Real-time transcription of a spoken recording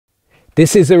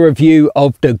This is a review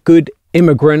of The Good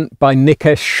Immigrant by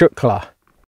Nikesh Shukla.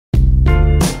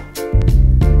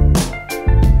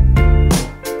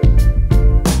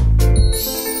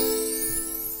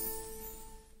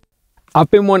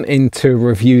 I've been wanting to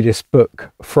review this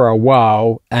book for a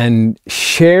while and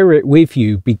share it with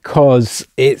you because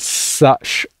it's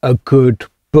such a good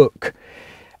book.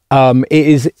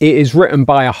 It is written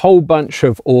by a whole bunch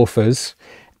of authors,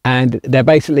 and they're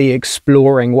basically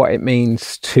exploring what it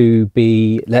means to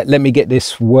be, let me get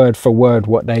this word for word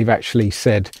what they've actually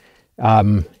said.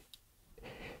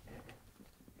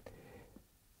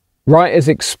 Writers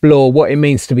explore what it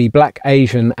means to be Black,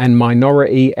 Asian and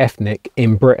minority ethnic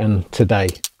in Britain today.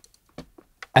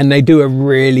 And they do a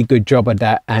really good job of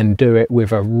that and do it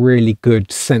with a really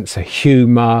good sense of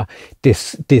humour.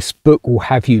 This book will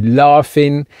have you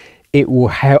laughing. It will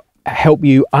help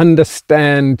you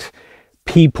understand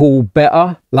people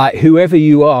better. Like whoever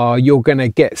you are, you're going to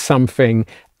get something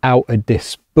out of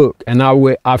this book, and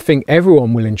I think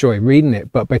everyone will enjoy reading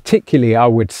it, but particularly I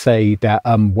would say that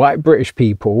white British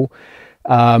people,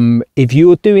 if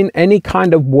you're doing any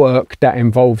kind of work that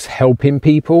involves helping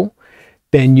people,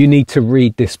 then you need to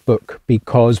read this book,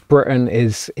 because Britain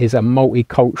is a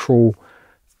multicultural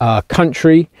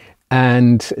country,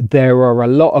 and there are a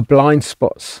lot of blind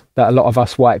spots that a lot of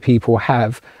us white people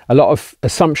have, a lot of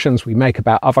assumptions we make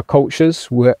about other cultures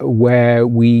where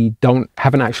we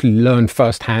haven't actually learned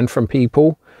firsthand from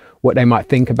people what they might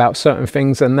think about certain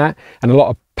things and that, and a lot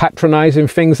of patronizing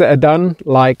things that are done.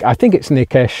 Like, I think it's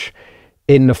Nikesh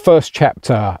in the first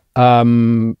chapter,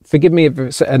 forgive me if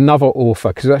it's another author,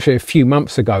 because it's actually a few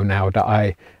months ago now that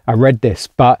I read this,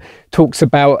 but talks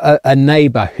about a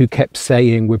neighbor who kept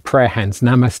saying with prayer hands,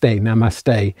 Namaste,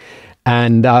 Namaste,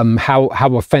 and how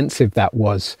offensive that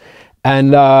was.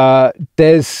 And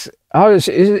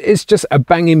it's just a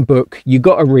banging book. You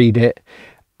got to read it.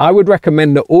 I would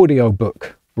recommend the audio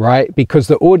book, right? Because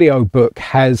the audio book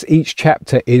has, each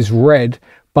chapter is read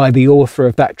by the author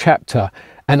of that chapter.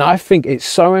 And I think it's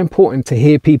so important to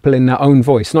hear people in their own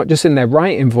voice, not just in their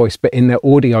writing voice, but in their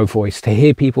audio voice, to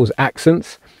hear people's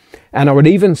accents. And I would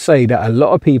even say that a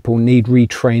lot of people need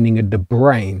retraining of the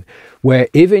brain, where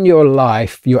if in your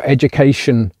life, your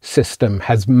education system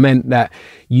has meant that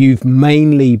you've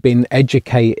mainly been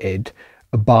educated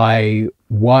by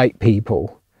white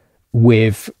people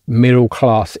with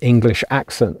middle-class English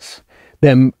accents,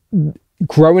 then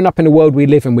growing up in the world we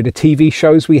live in with the TV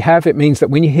shows we have, it means that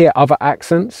when you hear other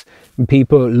accents and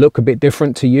people look a bit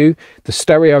different to you, the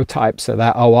stereotypes are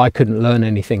that, oh, I couldn't learn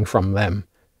anything from them.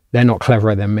 They're not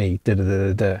cleverer than me. Da, da,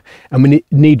 da, da, da. And we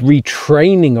need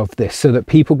retraining of this so that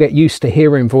people get used to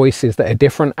hearing voices that are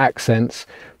different accents,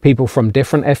 people from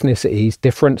different ethnicities,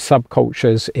 different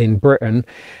subcultures in Britain,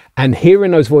 and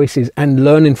hearing those voices and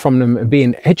learning from them and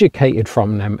being educated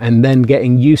from them, and then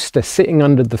getting used to sitting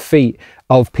under the feet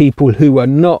of people who are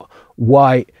not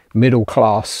white, middle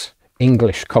class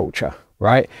English culture,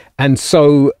 right? And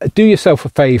so do yourself a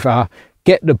favor,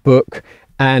 get the book,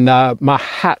 and my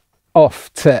hat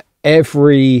off to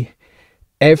every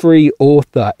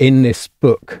author in this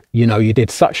book. You know, you did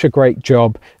such a great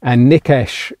job, and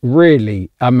Nikesh, really,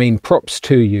 I mean, props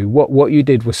to you. What you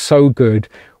did was so good.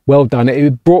 Well done.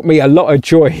 It brought me a lot of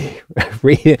joy.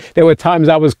 There were times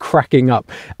I was cracking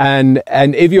up, and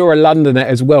if you're a Londoner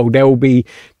as well, there will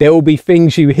be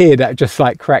things you hear that just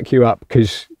like crack you up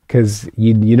because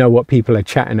you know what people are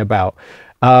chatting about.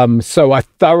 So I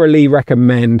thoroughly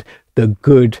recommend The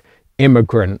Good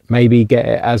Immigrant. Maybe get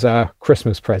it as a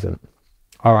Christmas present.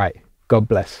 All right, God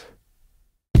bless.